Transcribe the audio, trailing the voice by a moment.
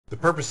The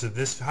purpose of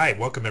this, hi,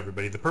 welcome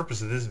everybody. The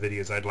purpose of this video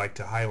is I'd like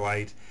to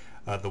highlight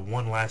the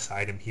one last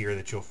item here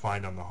that you'll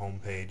find on the home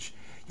page.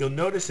 You'll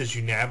notice as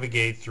you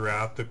navigate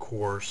throughout the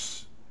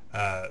course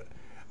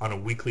on a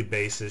weekly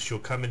basis, you'll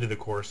come into the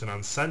course, and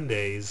on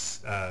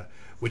Sundays,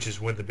 which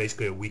is when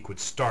basically a week would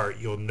start,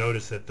 you'll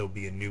notice that there'll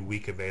be a new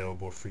week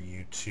available for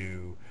you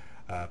to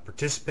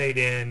participate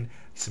in,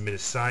 submit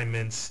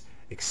assignments,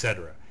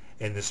 etc.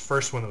 And this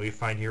first one that we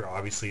find here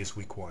obviously is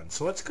week 1.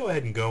 So let's go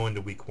ahead and go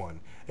into week 1.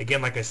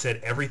 Again, like I said,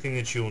 everything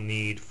that you'll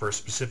need for a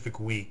specific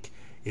week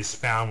is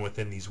found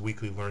within these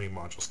weekly learning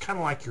modules, kind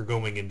of like you're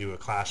going into a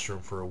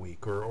classroom for a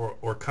week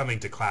or coming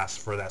to class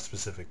for that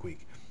specific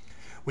week.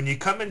 When you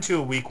come into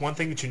a week, one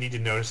thing that you need to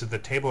notice is the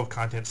table of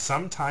contents.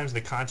 Sometimes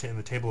the content in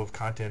the table of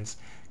contents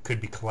could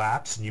be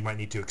collapsed, and you might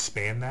need to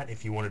expand that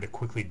if you wanted to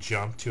quickly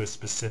jump to a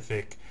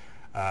specific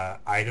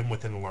item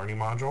within the learning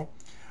module.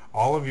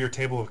 All of your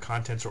table of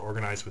contents are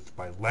organized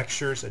by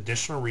lectures,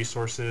 additional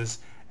resources,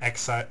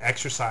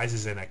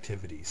 exercises, and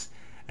activities.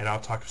 And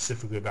I'll talk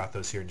specifically about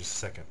those here in just a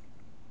second.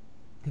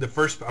 I'm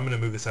going to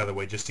move this out of the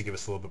way just to give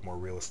us a little bit more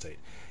real estate.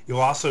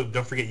 You'll also,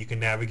 don't forget, you can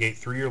navigate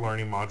through your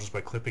learning modules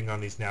by clipping on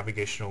these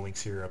navigational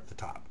links here up the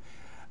top.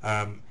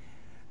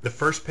 The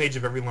first page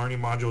of every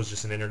learning module is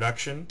just an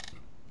introduction.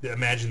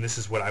 Imagine this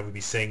is what I would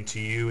be saying to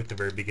you at the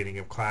very beginning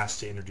of class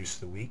to introduce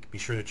the week. Be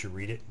sure that you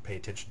read it and pay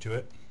attention to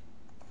it.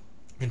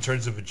 In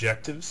terms of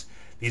objectives,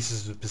 these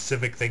are the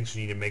specific things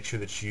you need to make sure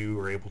that you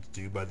are able to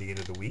do by the end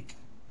of the week.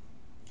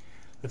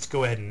 Let's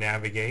go ahead and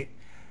navigate.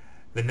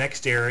 The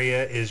next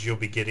area is you'll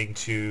be getting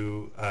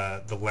to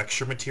the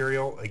lecture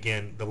material.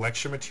 Again, the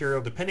lecture material,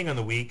 depending on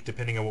the week,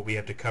 depending on what we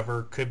have to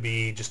cover, could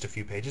be just a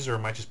few pages, or it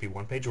might just be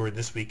one page, or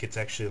this week it's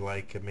actually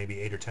like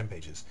maybe 8 or 10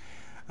 pages.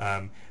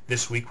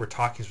 This week we're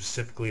talking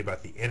specifically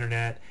about the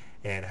internet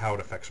and how it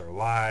affects our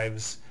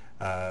lives,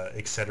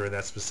 etc.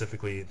 That's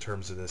specifically in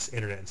terms of this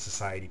Internet and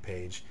Society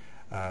page.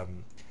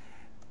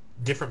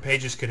 Different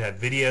pages could have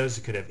videos,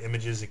 it could have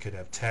images, it could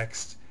have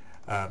text.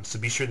 So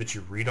be sure that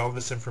you read all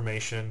this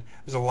information.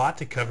 There's a lot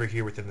to cover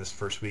here within this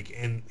first week.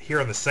 And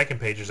here on the second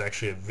page there's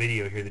actually a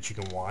video here that you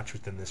can watch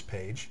within this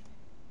page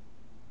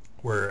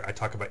where I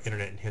talk about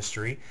Internet and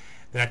history.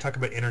 Then I talk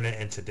about Internet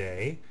and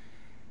today.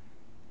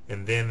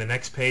 And then the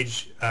next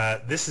page,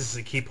 this is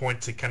a key point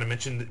to kind of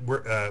mention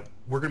that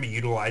we're going to be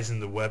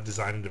utilizing the web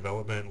design and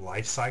development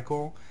life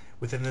cycle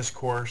within this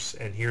course,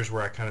 and here's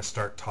where I kind of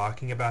start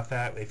talking about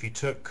that. If you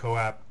took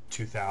COAP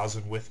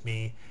 2000 with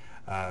me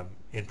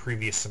in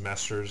previous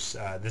semesters,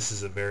 this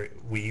is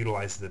we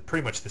utilize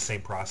pretty much the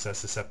same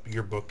process, except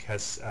your book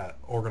has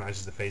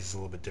organizes the phases a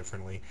little bit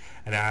differently,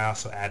 and I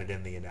also added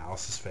in the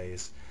analysis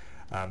phase.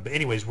 But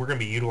anyways, we're going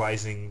to be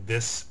utilizing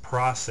this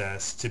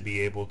process to be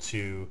able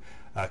to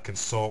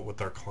consult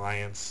with our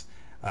clients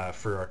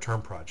for our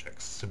term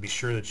projects. So be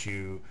sure that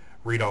you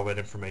read all that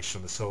information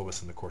on the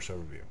syllabus and the course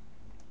overview.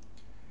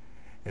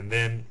 And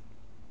then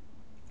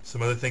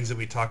some other things that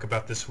we talk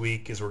about this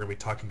week is we're going to be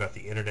talking about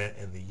the internet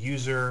and the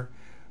user.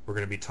 We're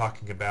going to be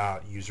talking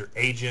about user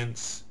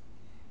agents.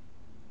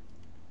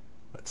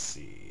 Let's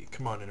see,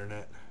 come on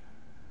internet.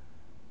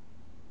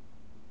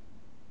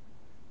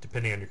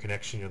 Depending on your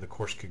connection, the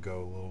course could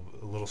go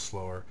a little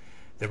slower.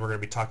 Then we're going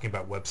to be talking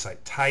about website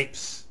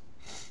types.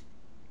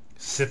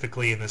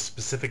 Specifically in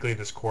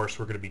this course,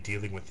 we're going to be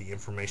dealing with the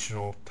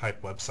informational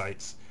type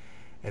websites,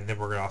 and then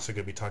we're also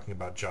going to be talking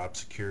about job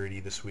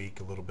security this week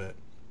a little bit.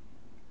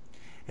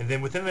 And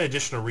then within the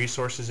additional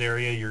resources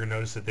area, you're going to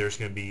notice that there's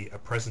going to be a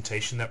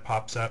presentation that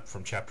pops up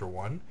from Chapter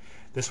 1.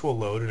 This will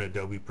load in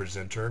Adobe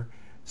Presenter,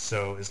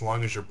 so as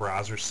long as your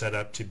browser is set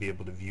up to be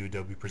able to view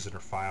Adobe Presenter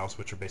files,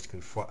 which are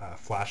basically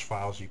Flash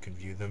files, you can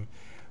view them.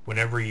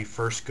 Whenever you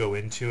first go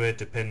into it,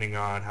 depending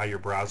on how your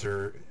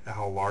browser,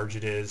 how large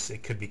it is,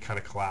 it could be kind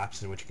of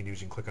collapsed, and what you can do is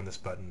you can click on this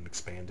button and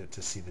expand it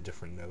to see the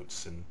different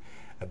notes and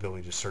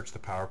ability to search the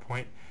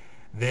PowerPoint.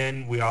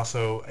 Then we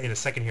also, in a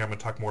second here, I'm going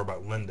to talk more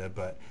about Lynda,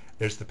 but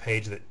there's the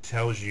page that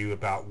tells you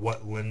about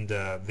what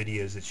Lynda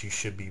videos that you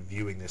should be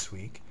viewing this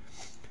week.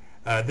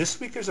 This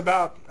week there's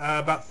about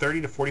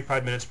 30 to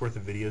 45 minutes worth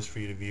of videos for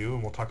you to view,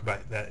 and we'll talk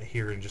about that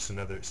here in just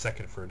another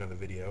second for another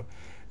video.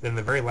 Then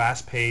the very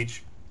last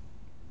page,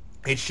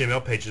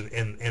 HTML page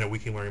in a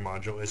weekly learning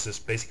module, is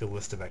just basically a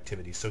list of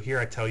activities. So here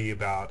I tell you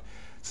about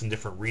some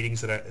different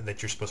readings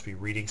that you're supposed to be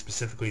reading,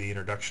 specifically the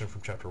introduction from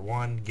Chapter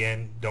 1.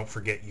 Again, don't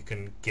forget you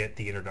can get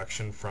the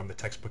introduction from the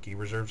textbook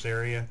e-reserves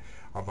area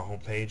on the home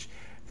page.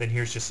 Then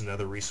here's just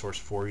another resource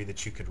for you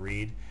that you could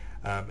read.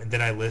 And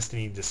then I list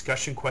any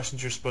discussion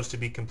questions you're supposed to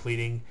be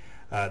completing.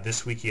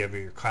 This week you have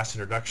your class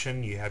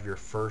introduction, you have your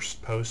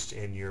first post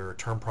in your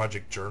term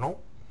project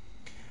journal,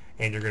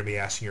 and you're going to be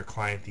asking your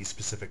client these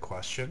specific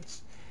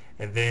questions.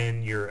 And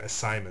then your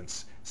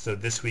assignments. So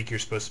this week you're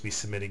supposed to be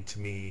submitting to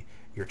me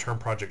your term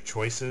project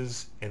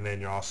choices, and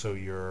then also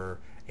your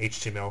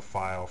HTML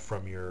file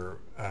from your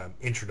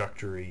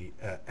introductory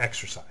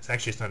exercise.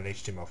 Actually, it's not an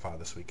HTML file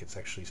this week. It's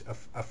actually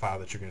a file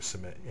that you're going to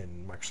submit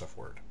in Microsoft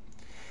Word.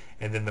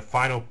 And then the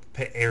final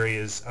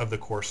areas of the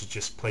course is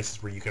just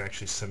places where you can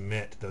actually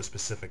submit those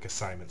specific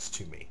assignments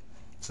to me.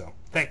 So,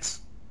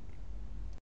 thanks.